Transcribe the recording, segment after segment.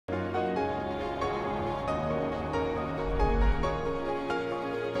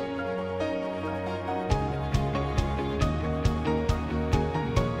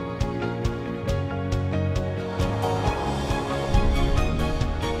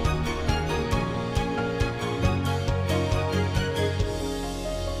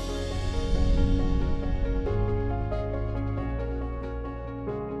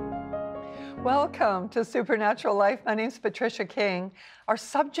Welcome to Supernatural Life. My name is Patricia King. Our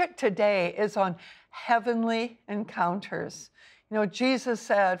subject today is on heavenly encounters. You know, Jesus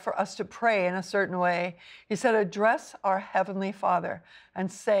said for us to pray in a certain way. He said, address our Heavenly Father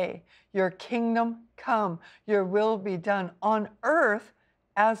and say, your kingdom come, your will be done on earth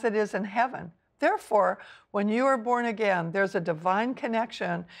as it is in heaven. Therefore, when you are born again, there's a divine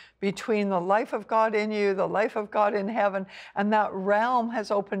connection between the life of God in you, the life of God in heaven, and that realm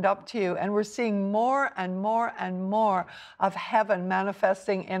has opened up to you. And we're seeing more and more and more of heaven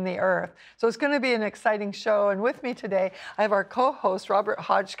manifesting in the earth. So it's going to be an exciting show. And with me today, I have our co-host, Robert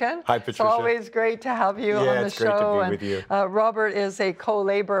Hotchkin. Hi, Patricia. It's always great to have you on the show. Yeah, it's great to be with you. Robert is a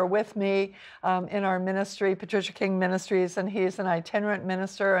co-laborer with me in our ministry, Patricia King Ministries, and he's an itinerant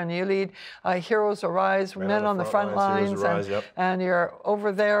minister, and you lead Heroes Arise, Men on the Front Lines, and you're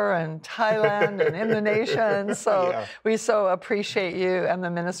over there in Thailand and in the nations. So we so appreciate you and the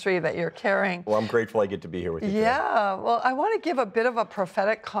ministry that you're carrying. Well, I'm grateful I get to be here with you today. Yeah, well, I want to give a bit of a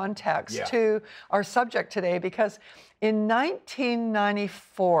prophetic context to our subject today, because in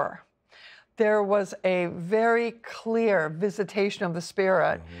 1994, there was a very clear visitation of the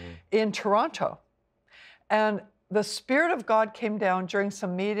Spirit in Toronto. And the Spirit of God came down during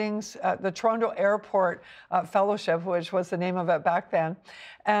some meetings at the Toronto Airport Fellowship, which was the name of it back then.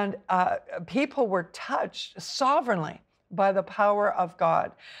 And people were touched sovereignly by the power of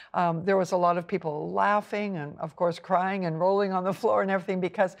God. There was a lot of people laughing and, of course, crying and rolling on the floor and everything,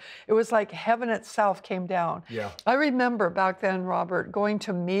 because it was like heaven itself came down. Yeah. I remember back then, Robert, going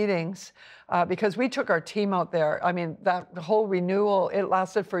to meetings because we took our team out there. I mean, that whole renewal, it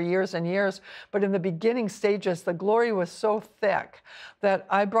lasted for years and years. But in the beginning stages, the glory was so thick that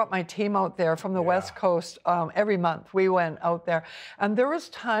I brought my team out there from the West Coast every month. We went out there. And there was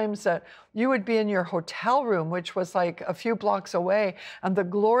times that you would be in your hotel room, which was like a few blocks away, and the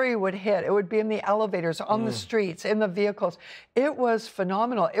glory would hit. It would be in the elevators, on the streets, in the vehicles. It was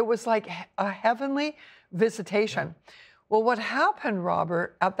phenomenal. It was like a heavenly visitation. Well, what happened,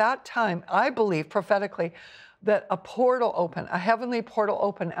 Robert, at that time, I believe prophetically, that a portal opened, a heavenly portal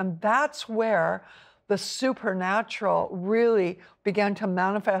opened, and that's where the supernatural really began to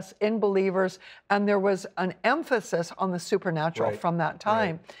manifest in believers, and there was an emphasis on the supernatural from that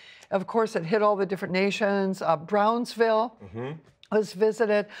time. Of course, it hit all the different nations. Brownsville was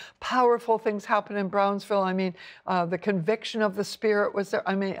visited. Powerful things happened in Brownsville. I mean, the conviction of the Spirit was there.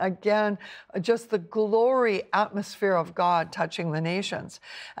 I mean, again, just the glory atmosphere of God touching the nations.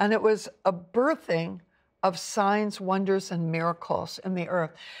 And it was a birthing of signs, wonders, and miracles in the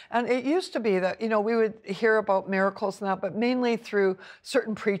earth. And it used to be that, you know, we would hear about miracles and that, but mainly through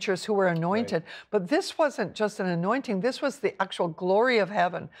certain preachers who were anointed. But this wasn't just an anointing. This was the actual glory of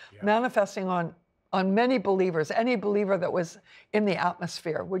heaven manifesting on many believers. Any believer that was in the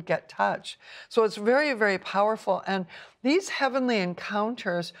atmosphere would get touched. So it's very, very powerful. And these heavenly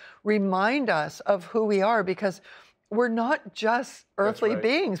encounters remind us of who we are, because we're not just earthly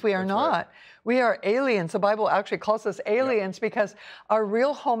beings. We are not. We are aliens. The Bible actually calls us aliens because our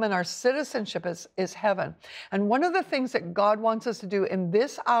real home and our citizenship is heaven. And one of the things that God wants us to do in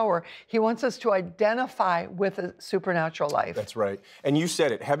this hour, He wants us to identify with a supernatural life. That's right. And you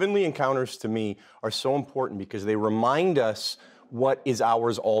said it. Heavenly encounters to me are so important because they remind us what is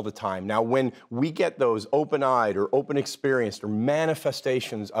ours all the time. Now, when we get those open-eyed or open-experienced or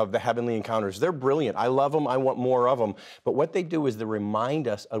manifestations of the heavenly encounters, they're brilliant. I love them. I want more of them. But what they do is they remind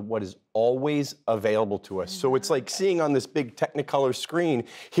us of what is always available to us. So it's like seeing on this big Technicolor screen,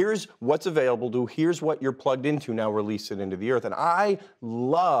 here's what's available to, here's what you're plugged into, now release it into the earth. And I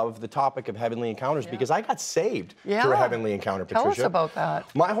love the topic of heavenly encounters because I got saved through a heavenly encounter, Patricia. Tell us about that.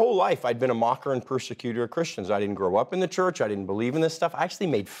 My whole life, I'd been a mocker and persecutor of Christians. I didn't grow up in the church. I didn't believe in this stuff. I actually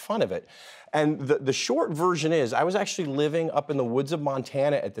made fun of it. And the short version is, I was actually living up in the woods of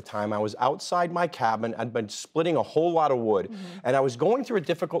Montana at the time. I was outside my cabin. I'd been splitting a whole lot of wood. And I was going through a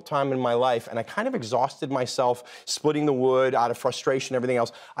difficult time in my life, and I kind of exhausted myself splitting the wood out of frustration, everything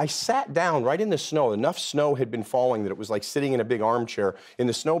else. I sat down right in the snow. Enough snow had been falling that it was like sitting in a big armchair in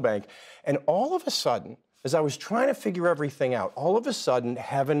the snowbank. And all of a sudden, as I was trying to figure everything out, all of a sudden,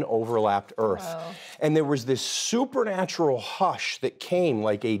 heaven overlapped earth. Wow. And there was this supernatural hush that came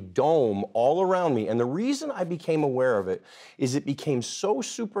like a dome all around me. And the reason I became aware of it is it became so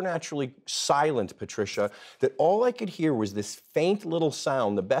supernaturally silent, Patricia, that all I could hear was this faint little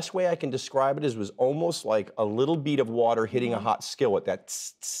sound. The best way I can describe it is was almost like a little bead of water hitting a hot skillet, that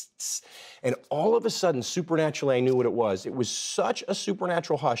tss, tss, tss. And all of a sudden, supernaturally, I knew what it was. It was such a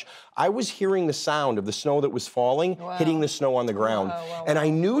supernatural hush. I was hearing the sound of the snow snow that was falling, hitting the snow on the ground. And I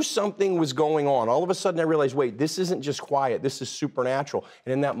knew something was going on. All of a sudden I realized, wait, this isn't just quiet, this is supernatural.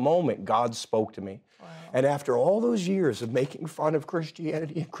 And in that moment, God spoke to me. And after all those years of making fun of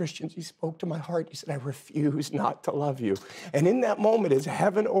Christianity and Christians, he spoke to my heart. He said, I refuse not to love you. And in that moment, as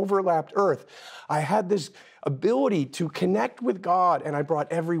heaven overlapped earth, I had this ability to connect with God, and I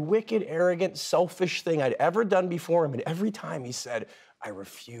brought every wicked, arrogant, selfish thing I'd ever done before him. And every time he said, I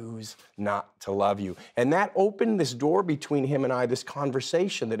refuse not to love you. And that opened this door between him and I, this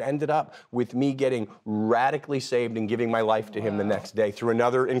conversation that ended up with me getting radically saved and giving my life to him the next day through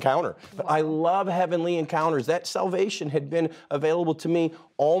another encounter. But I love heavenly encounters. That salvation had been available to me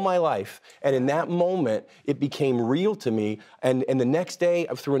all my life. And in that moment, it became real to me. And the next day,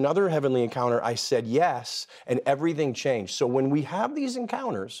 through another heavenly encounter, I said yes, and everything changed. So when we have these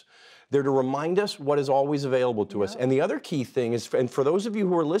encounters, they're to remind us what is always available to us. And the other key thing is, and for those of you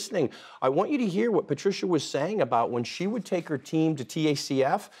who are listening, I want you to hear what Patricia was saying about when she would take her team to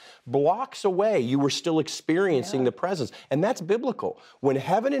TACF, blocks away, you were still experiencing the presence. And that's biblical. When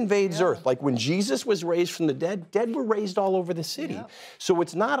heaven invades earth, like when Jesus was raised from the dead, dead were raised all over the city. So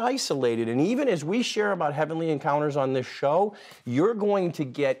it's not isolated. And even as we share about heavenly encounters on this show, you're going to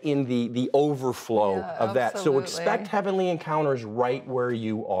get in the overflow of that. So expect heavenly encounters right where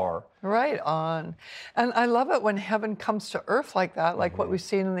you are. Right on. And I love it when heaven comes to earth like that, like what we've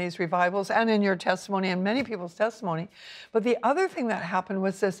seen in these revivals and in your testimony and many people's testimony. But the other thing that happened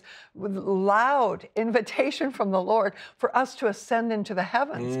was this loud invitation from the Lord for us to ascend into the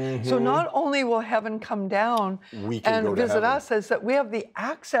heavens. So not only will heaven come down and visit us, is that we have the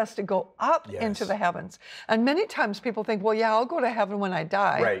access to go up into the heavens. And many times people think, well, yeah, I'll go to heaven when I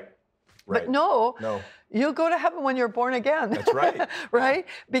die. Right. But no. You'll go to heaven when you're born again. That's right. Right?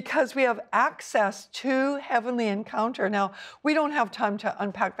 Because we have access to heavenly encounter. Now, we don't have time to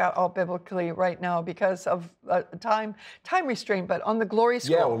unpack that all biblically right now because of time restraint, but on the Glory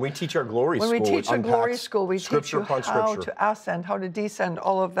School. Yeah, when we teach our Glory School, we teach a Glory School, we teach you how to ascend, how to descend,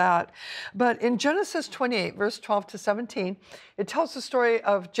 all of that. But in Genesis 28, verse 12 to 17, it tells the story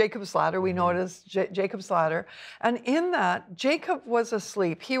of Jacob's ladder. We know it as Jacob's ladder. And in that, Jacob was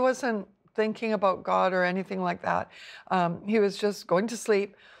asleep. He wasn't thinking about God or anything like that. He was just going to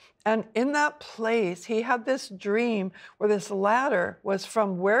sleep. And in that place, he had this dream where this ladder was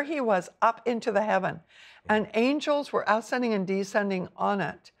from where he was up into the heaven. And angels were ascending and descending on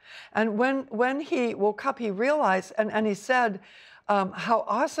it. And when he woke up, he realized, and he said, how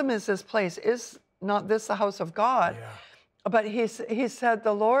awesome is this place? Is not this the house of God? But he said,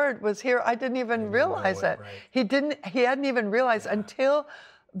 the Lord was here. I didn't even realize it. He hadn't even realized until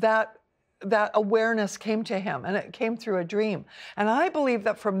that awareness came to him, and it came through a dream. And I believe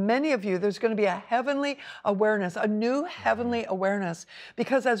that for many of you, there's going to be a heavenly awareness, a new heavenly awareness,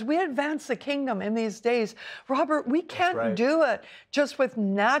 because as we advance the kingdom in these days, Robert, we can't do it just with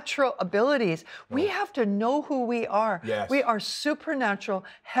natural abilities. We have to know who we are. We are supernatural,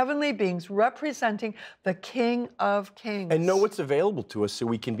 heavenly beings representing the King of Kings. And know what's available to us so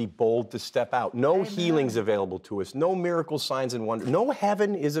we can be bold to step out. No healing's available to us. No miracle signs and wonders. No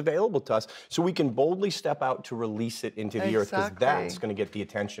heaven is available to us. So we can boldly step out to release it into the earth, because that's going to get the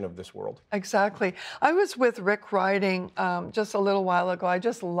attention of this world. Exactly. I was with Rick Riding just a little while ago. I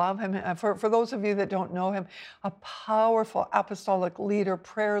just love him. For those of you that don't know him, a powerful apostolic leader,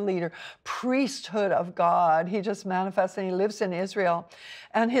 prayer leader, priesthood of God. He just manifests, and he lives in Israel.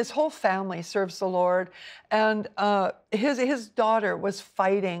 And his whole family serves the Lord. And his daughter was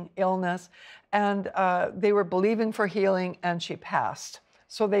fighting illness, and they were believing for healing, and she passed.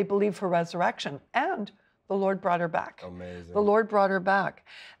 So they believed for resurrection, and the Lord brought her back. Amazing. The Lord brought her back.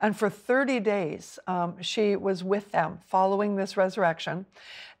 And for 30 days, she was with them following this resurrection.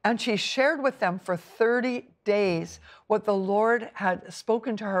 And she shared with them for 30 days what the Lord had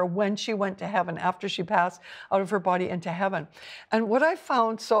spoken to her when she went to heaven, after she passed out of her body into heaven. And what I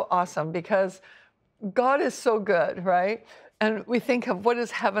found so awesome, because God is so good, right? And we think of, what is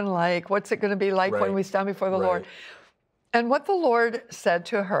heaven like? What's it going to be like when we stand before the Lord? And what the Lord said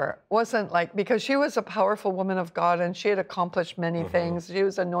to her wasn't like, because she was a powerful woman of God and she had accomplished many things. She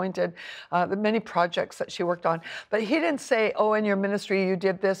was anointed, the many projects that she worked on. But he didn't say, oh, in your ministry, you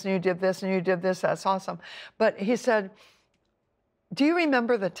did this and you did this and you did this. That's awesome. But he said, do you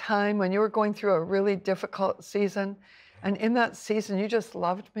remember the time when you were going through a really difficult season? And in that season, you just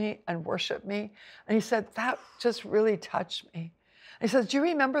loved me and worshiped me. And he said, that just really touched me. He says, do you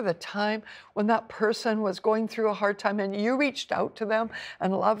remember the time when that person was going through a hard time and you reached out to them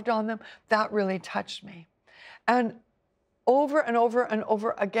and loved on them? That really touched me. And over and over and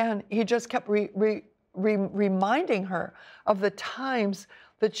over again, he just kept reminding her of the times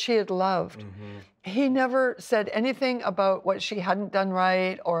that she had loved. He never said anything about what she hadn't done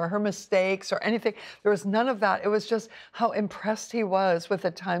right or her mistakes or anything. There was none of that. It was just how impressed he was with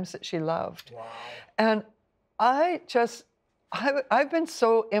the times that she loved. Wow. And I've been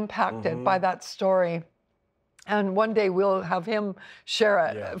so impacted by that story. And one day we'll have him share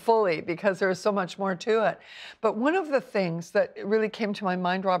it fully, because there's so much more to it. But one of the things that really came to my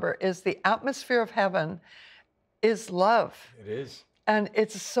mind, Robert, is the atmosphere of heaven is love. It is. And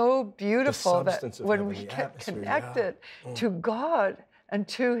it's so beautiful that when heaven, we get connected to God and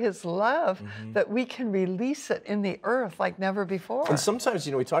to his love, that we can release it in the earth like never before. And sometimes,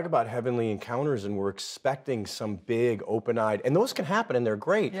 we talk about heavenly encounters and we're expecting some big open-eyed, and those can happen and they're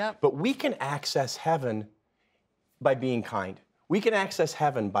great, but we can access heaven by being kind. We can access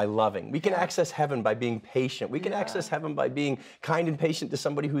heaven by loving. We can access heaven by being patient. We can access heaven by being kind and patient to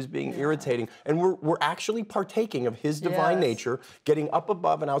somebody who's being irritating. And we're actually partaking of his divine nature, getting up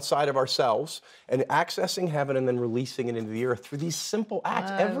above and outside of ourselves, and accessing heaven and then releasing it into the earth through these simple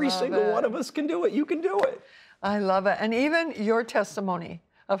acts. Every single one of us can do it. You can do it. I love it. And even your testimony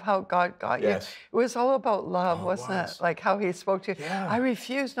of how God got you. It was all about love, wasn't it? Like how he spoke to you. I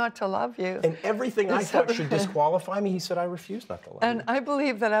refuse not to love you. And everything I thought should disqualify me, he said, I refuse not to love you. And I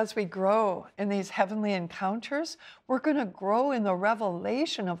believe that as we grow in these heavenly encounters, we're going to grow in the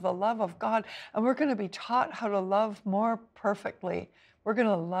revelation of the love of God, and we're going to be taught how to love more perfectly. We're going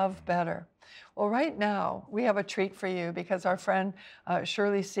to love better. Well, right now, we have a treat for you, because our friend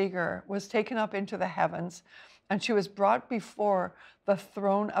Shirley Seeger was taken up into the heavens, and she was brought before the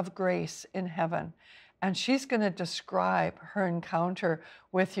throne of grace in heaven. And she's going to describe her encounter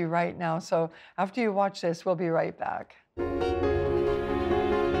with you right now. So after you watch this, we'll be right back.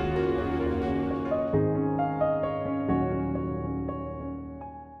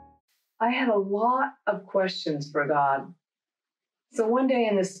 I had a lot of questions for God. So one day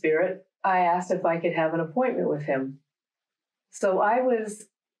in the Spirit, I asked if I could have an appointment with him. So I was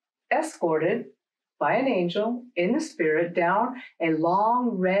escorted by an angel in the Spirit down a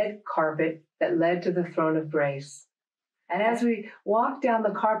long red carpet that led to the throne of grace. And as we walked down the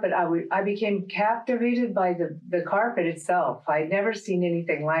carpet, I became captivated by the carpet itself. I'd never seen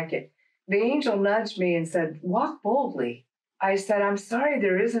anything like it. The angel nudged me and said, "Walk boldly." I said, "I'm sorry,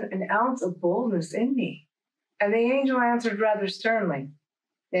 there isn't an ounce of boldness in me." And the angel answered rather sternly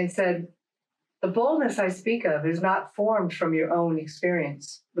and said, "The boldness I speak of is not formed from your own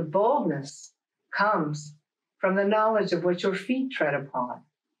experience. The boldness comes from the knowledge of what your feet tread upon."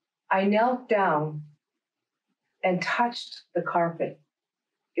 I knelt down and touched the carpet.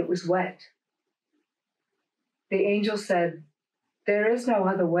 It was wet. The angel said, "There is no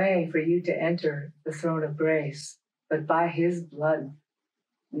other way for you to enter the throne of grace but by his blood.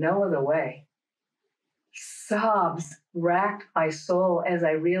 No other way." Sobs racked my soul as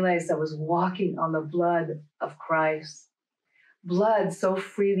I realized I was walking on the blood of Christ. Blood so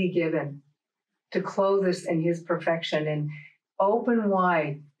freely given to clothe us in his perfection and open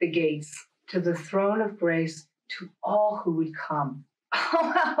wide the gates to the throne of grace to all who would come.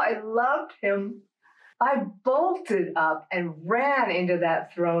 Oh, how I loved him. I bolted up and ran into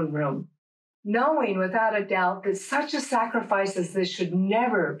that throne room, knowing without a doubt that such a sacrifice as this should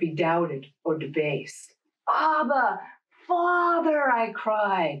never be doubted or debased. "Abba, Father," I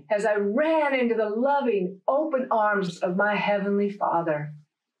cried as I ran into the loving, open arms of my Heavenly Father.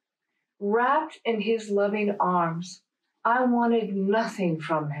 Wrapped in his loving arms, I wanted nothing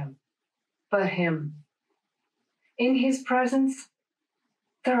from him but him. In his presence,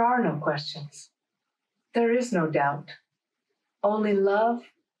 there are no questions. There is no doubt. Only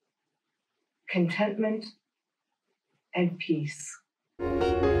love, contentment, and peace.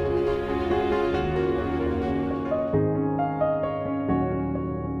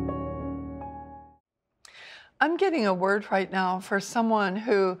 I'm getting a word right now for someone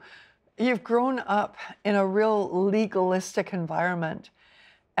who you've grown up in a real legalistic environment,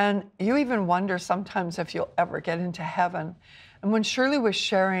 and you even wonder sometimes if you'll ever get into heaven. And when Shirley was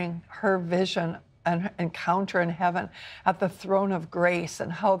sharing her vision and her encounter in heaven at the throne of grace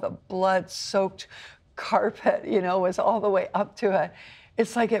and how the blood-soaked carpet, was all the way up to it,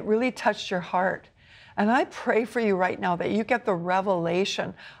 it's like it really touched your heart. And I pray for you right now that you get the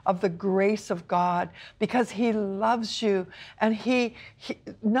revelation of the grace of God, because he loves you, and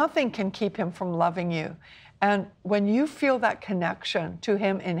nothing can keep him from loving you. And when you feel that connection to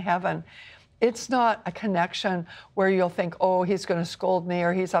him in heaven, it's not a connection where you'll think, oh, he's going to scold me,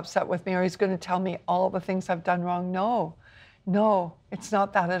 or he's upset with me, or he's going to tell me all the things I've done wrong. No, it's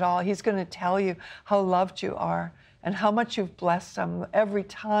not that at all. He's going to tell you how loved you are and how much you've blessed them every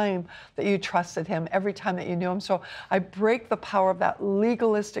time that you trusted him, every time that you knew him. So I break the power of that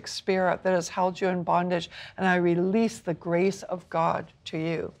legalistic spirit that has held you in bondage, and I release the grace of God to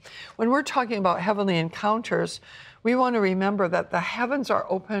you. When we're talking about heavenly encounters, we want to remember that the heavens are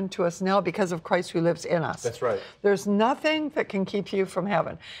open to us now because of Christ who lives in us. That's right. There's nothing that can keep you from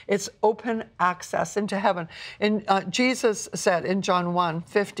heaven. It's open access into heaven. And Jesus said in John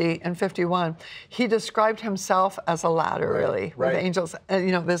 1:50 and 51, he described himself as a ladder, really, with angels.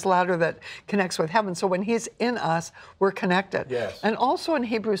 You know, this ladder that connects with heaven. So when he's in us, we're connected. Yes. And also in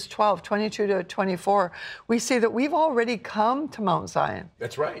Hebrews 12:22 to 24, we see that we've already come to Mount Zion.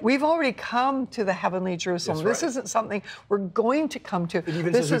 That's right. We've already come to the heavenly Jerusalem. That's this isn't something we're going to come to. It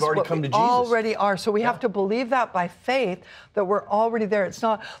even this says we've is already what come we to Jesus. already are. So we have to believe that by faith, that we're already there. It's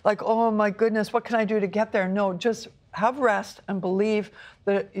not like, oh my goodness, what can I do to get there? No, just have rest and believe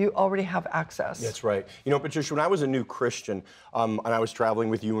that you already have access. That's right. You know, Patricia, when I was a new Christian, and I was traveling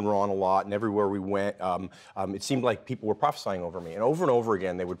with you and Ron a lot, and everywhere we went, it seemed like people were prophesying over me. And over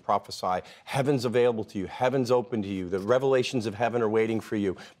again, they would prophesy, heaven's available to you, heaven's open to you, the revelations of heaven are waiting for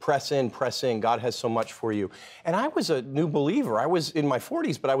you. Press in, God has so much for you. And I was a new believer. I was in my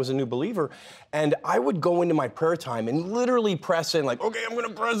 40s, but I was a new believer. And I would go into my prayer time and literally press in, like, okay, I'm going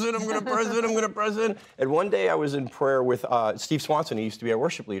to press in, I'm going to press in, I'm going to press in. And one day I was in prayer with Steve Swanson. He used to be our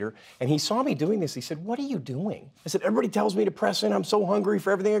worship leader, and he saw me doing this. He said, what are you doing? I said, everybody tells me to press in. I'm so hungry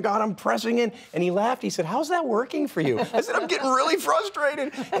for everything of God. I'm pressing in. And he laughed. He said, how's that working for you? I said, I'm getting really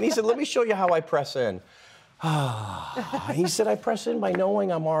frustrated. And he said, let me show you how I press in. He said, I press in by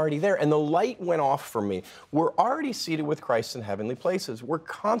knowing I'm already there. And the light went off for me. We're already seated with Christ in heavenly places. We're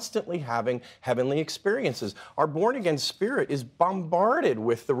constantly having heavenly experiences. Our born-again spirit is bombarded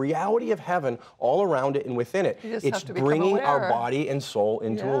with the reality of heaven all around it and within it. It's bringing our body and soul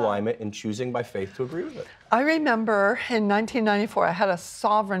into alignment and choosing by faith to agree with it. I remember in 1994, I had a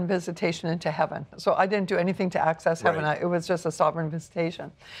sovereign visitation into heaven. So I didn't do anything to access heaven. It was just a sovereign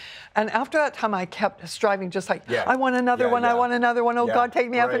visitation. And after that time, I kept striving, just like, I want another one, I want another one. Oh, God, take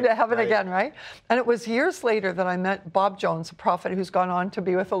me up into heaven again, right? And it was years later that I met Bob Jones, a prophet who's gone on to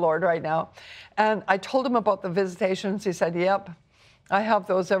be with the Lord right now. And I told him about the visitations. He said, yep, I have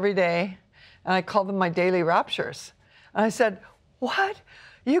those every day. And I call them my daily raptures. And I said, what?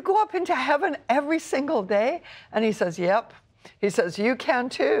 You go up into heaven every single day? And he says, yep. He says, you can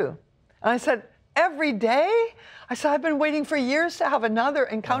too. And I said, every day? I said, I've been waiting for years to have another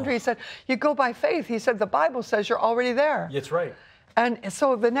encounter. He said, you go by faith. He said, the Bible says you're already there. That's right. And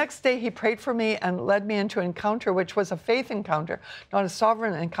so the next day he prayed for me and led me into an encounter, which was a faith encounter, not a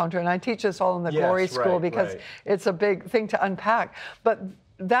sovereign encounter. And I teach this all in the Glory School because it's a big thing to unpack. But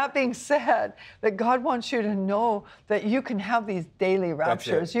that being said, that God wants you to know that you can have these daily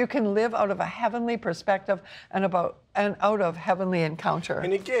raptures. You can live out of a heavenly perspective and out of heavenly encounter.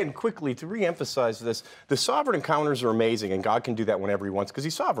 And again, quickly, to re-emphasize this, the sovereign encounters are amazing, and God can do that whenever he wants because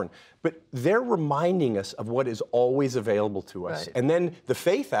he's sovereign. But they're reminding us of what is always available to us. And then the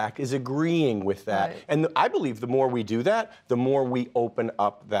faith act is agreeing with that. And I believe the more we do that, the more we open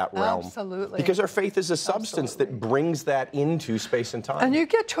up that realm. Absolutely. Because our faith is a substance that brings that into space and time. And you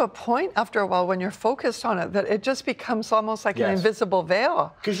get to a point after a while when you're focused on it that it just becomes almost like an invisible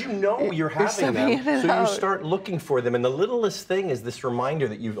veil. Because you know you're having them, so you start looking for them. And the littlest thing is this reminder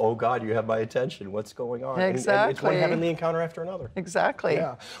that oh God, you have my attention. What's going on? Exactly. And it's one heavenly encounter after another. Exactly.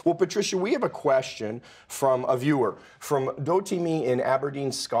 Yeah. Well, Patricia, we have a question from a viewer, from Dotimi in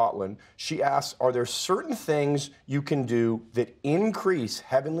Aberdeen, Scotland. She asks, are there certain things you can do that increase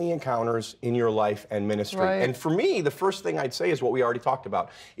heavenly encounters in your life and ministry? And for me, the first thing I'd say is what we already talked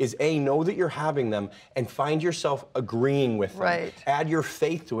about, is know that you're having them and find yourself agreeing with them. Add your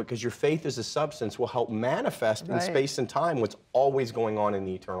faith to it, because your faith as a substance will help manifest in space and time what's always going on in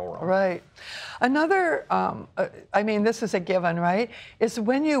the eternal realm. Another, I mean, this is a given, right? Is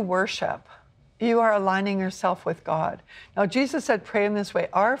when you worship, you are aligning yourself with God. Now, Jesus said, pray in this way,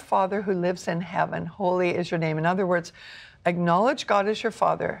 our Father who lives in heaven, holy is your name. In other words, acknowledge God as your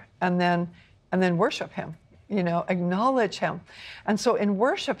Father and then worship him. You know, acknowledge him. And so in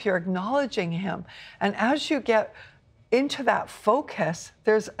worship, you're acknowledging him. And as you get into that focus,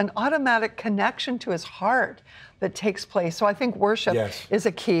 there's an automatic connection to his heart that takes place. So I think worship is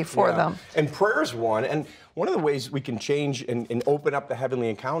a key for them. And prayer is one. And One of the ways we can change and open up the heavenly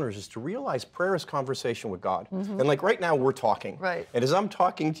encounters is to realize prayer is conversation with God. And like right now, we're talking. Right. And as I'm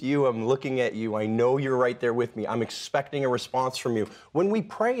talking to you, I'm looking at you. I know you're right there with me. I'm expecting a response from you. When we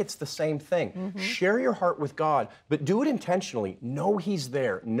pray, it's the same thing. Share your heart with God, but do it intentionally. Know He's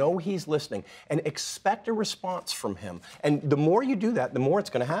there. Know He's listening. And expect a response from Him. And the more you do that, the more it's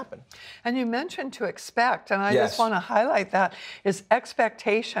going to happen. And you mentioned to expect, and I Yes. just want to highlight that, is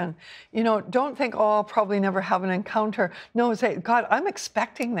expectation. You know, don't think, oh, I'll probably never have an encounter. No, say, God, I'm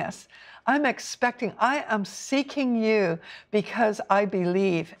expecting this. I'm expecting, I am seeking you because I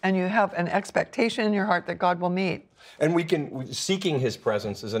believe, and you have an expectation in your heart that God will meet. And seeking His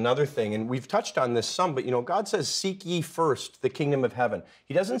presence is another thing. And we've touched on this some, but you know, God says, seek ye first the kingdom of heaven.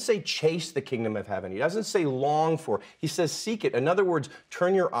 He doesn't say chase the kingdom of heaven. He doesn't say long for. He says seek it. In other words,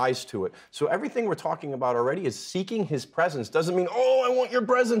 turn your eyes to it. So everything we're talking about already is seeking His presence. Doesn't mean, oh, I want your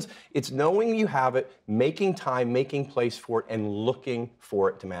presence. It's knowing you have it, making time, making place for it, and looking for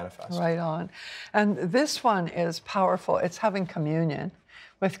it to manifest. Right on. And this one is powerful. It's having communion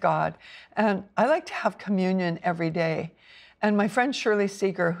with God. And I like to have communion every day. And my friend Shirley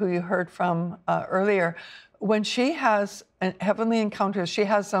Seeger, who you heard from earlier, when she has heavenly encounters, she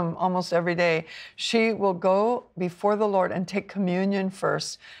has them almost every day, she will go before the Lord and take communion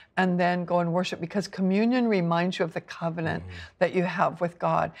first and then go and worship, because communion reminds you of the covenant that you have with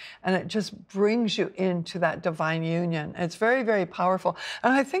God. And it just brings you into that divine union. It's very, very powerful.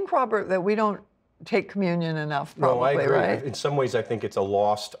 And I think, Robert, that we don't take communion enough, probably, no, I agree. Right? In some ways, I think it's a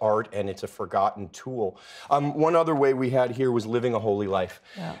lost art and it's a forgotten tool. One other way we had here was living a holy life.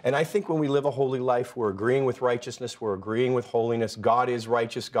 Yeah. And I think when we live a holy life, we're agreeing with righteousness, we're agreeing with holiness. God is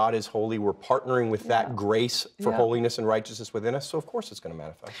righteous, God is holy. We're partnering with that grace for holiness and righteousness within us. So of course it's going to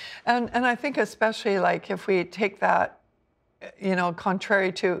manifest. And I think especially like if we take that, you know,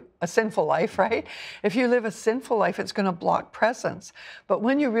 contrary to a sinful life, right? If you live a sinful life, it's going to block presence. But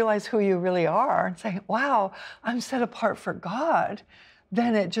when you realize who you really are and say, wow, I'm set apart for God,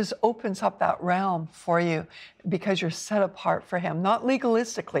 then it just opens up that realm for you because you're set apart for Him, not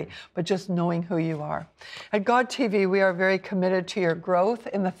legalistically, but just knowing who you are. At God TV, we are very committed to your growth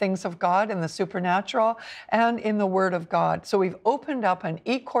in the things of God, in the supernatural, and in the Word of God. So we've opened up an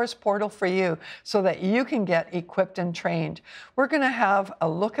e-course portal for you so that you can get equipped and trained. We're going to have a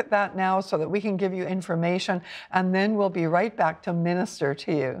look at that now so that we can give you information, and then we'll be right back to minister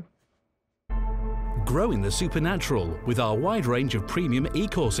to you. Grow in the supernatural with our wide range of premium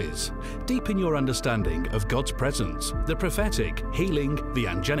e-courses. Deepen your understanding of God's presence, the prophetic, healing, the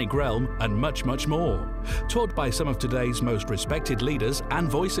angelic realm, and much, much more. Taught by some of today's most respected leaders and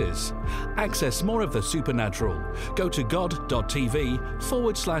voices. Access more of the supernatural. Go to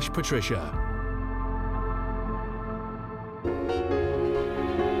god.tv/Patricia.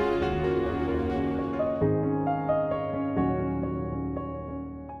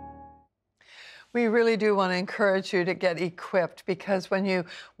 We really do want to encourage you to get equipped, because when you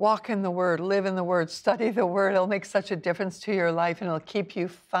walk in the Word, live in the Word, study the Word, it'll make such a difference to your life, and it'll keep you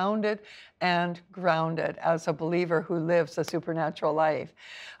founded and grounded as a believer who lives a supernatural life.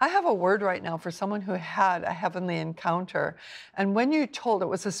 I have a word right now for someone who had a heavenly encounter. And when you told, it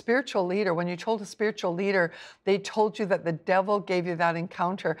was a spiritual leader, when you told a spiritual leader, they told you that the devil gave you that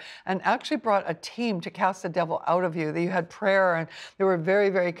encounter and actually brought a team to cast the devil out of you, that you had prayer, and they were very,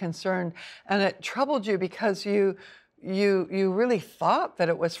 very concerned. And it troubled you because you really thought that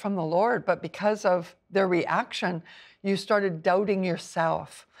it was from the Lord, but because of their reaction, you started doubting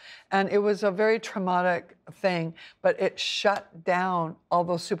yourself. And it was a very traumatic thing, but it shut down all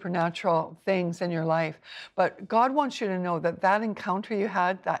those supernatural things in your life. But God wants you to know that that encounter you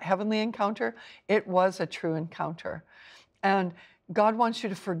had, that heavenly encounter, it was a true encounter. And God wants you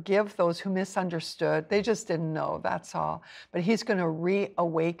to forgive those who misunderstood. They just didn't know, that's all. But He's going to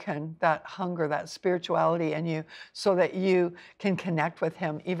reawaken that hunger, that spirituality in you, so that you can connect with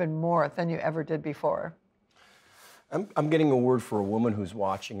Him even more than you ever did before. I'm getting a word for a woman who's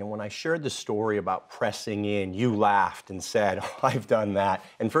watching, and when I shared the story about pressing in, you laughed and said, oh, I've done that.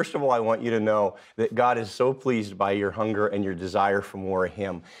 And first of all, I want you to know that God is so pleased by your hunger and your desire for more of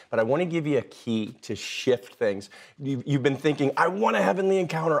Him. But I want to give you a key to shift things. You've been thinking, I want a heavenly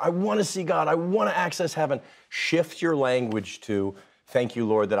encounter, I want to see God, I want to access heaven. Shift your language to, thank you,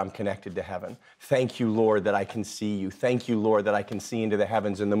 Lord, that I'm connected to heaven. Thank you, Lord, that I can see you. Thank you, Lord, that I can see into the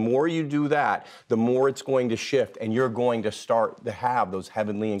heavens. And the more you do that, the more it's going to shift, and you're going to start to have those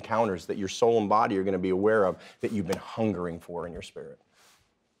heavenly encounters that your soul and body are going to be aware of, that you've been hungering for in your spirit.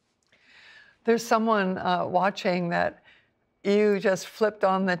 There's someone watching that you just flipped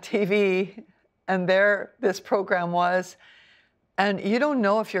on the TV, and there this program was, and you don't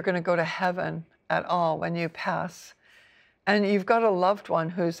know if you're going to go to heaven at all when you pass. And you've got a loved one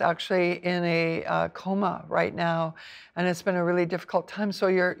who's actually in a coma right now, and it's been a really difficult time. So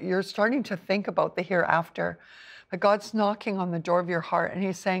you're starting to think about the hereafter. But God's knocking on the door of your heart, and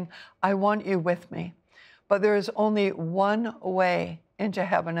he's saying, I want you with me. But there is only one way into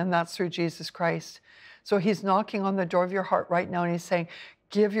heaven, and that's through Jesus Christ. So he's knocking on the door of your heart right now, and he's saying,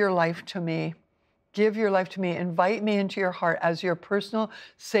 give your life to me. Give your life to me. Invite me into your heart as your personal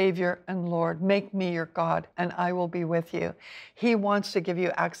Savior and Lord. Make me your God, and I will be with you. He wants to give you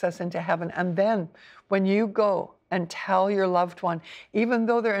access into heaven. And then when you go and tell your loved one, even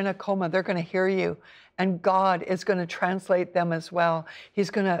though they're in a coma, they're going to hear you, and God is going to translate them as well. He's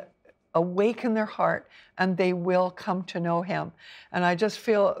going to awaken their heart, and they will come to know him. And I just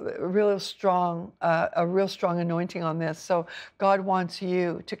feel a real strong anointing on this. So God wants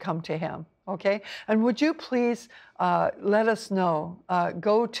you to come to him. Okay, and would you please let us know,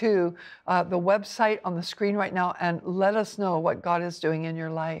 go to the website on the screen right now and let us know what God is doing in your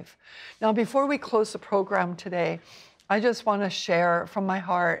life. Now, before we close the program today, I just want to share from my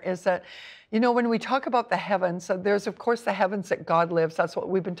heart is that, you know, when we talk about the heavens, there's of course the heavens that God lives. That's what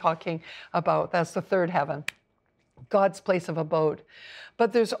we've been talking about. That's the third heaven, God's place of abode.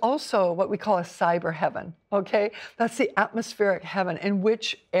 But there's also what we call a cyber heaven, okay? That's the atmospheric heaven in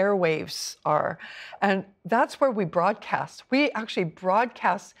which airwaves are. And that's where we broadcast. We actually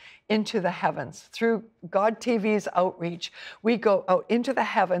broadcast into the heavens through God TV's outreach. We go out into the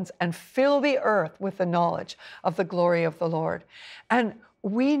heavens and fill the earth with the knowledge of the glory of the Lord. And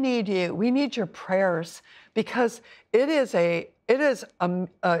we need you. We need your prayers, because it is a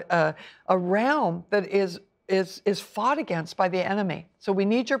realm that is fought against by the enemy. So we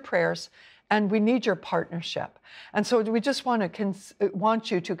need your prayers, and we need your partnership. And so we just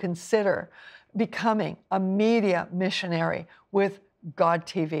want you to consider becoming a media missionary with God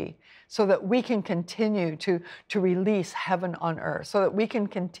TV, so that we can continue to release heaven on earth, so that we can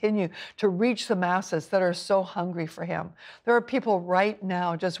continue to reach the masses that are so hungry for him. There are people right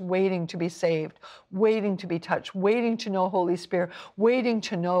now just waiting to be saved, waiting to be touched, waiting to know Holy Spirit, waiting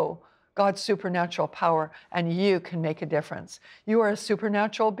to know God's supernatural power, and you can make a difference. You are a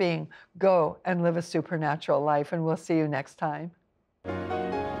supernatural being. Go and live a supernatural life, and we'll see you next time.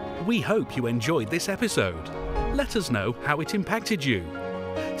 We hope you enjoyed this episode. Let us know how it impacted you.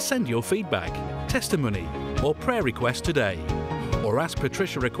 Send your feedback, testimony, or prayer request today, or ask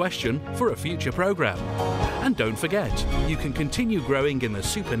Patricia a question for a future program. And don't forget, you can continue growing in the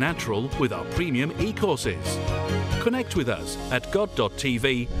supernatural with our premium e-courses. Connect with us at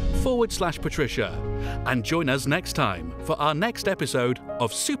god.tv/Patricia and join us next time for our next episode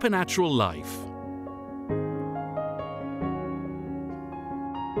of Supernatural Life.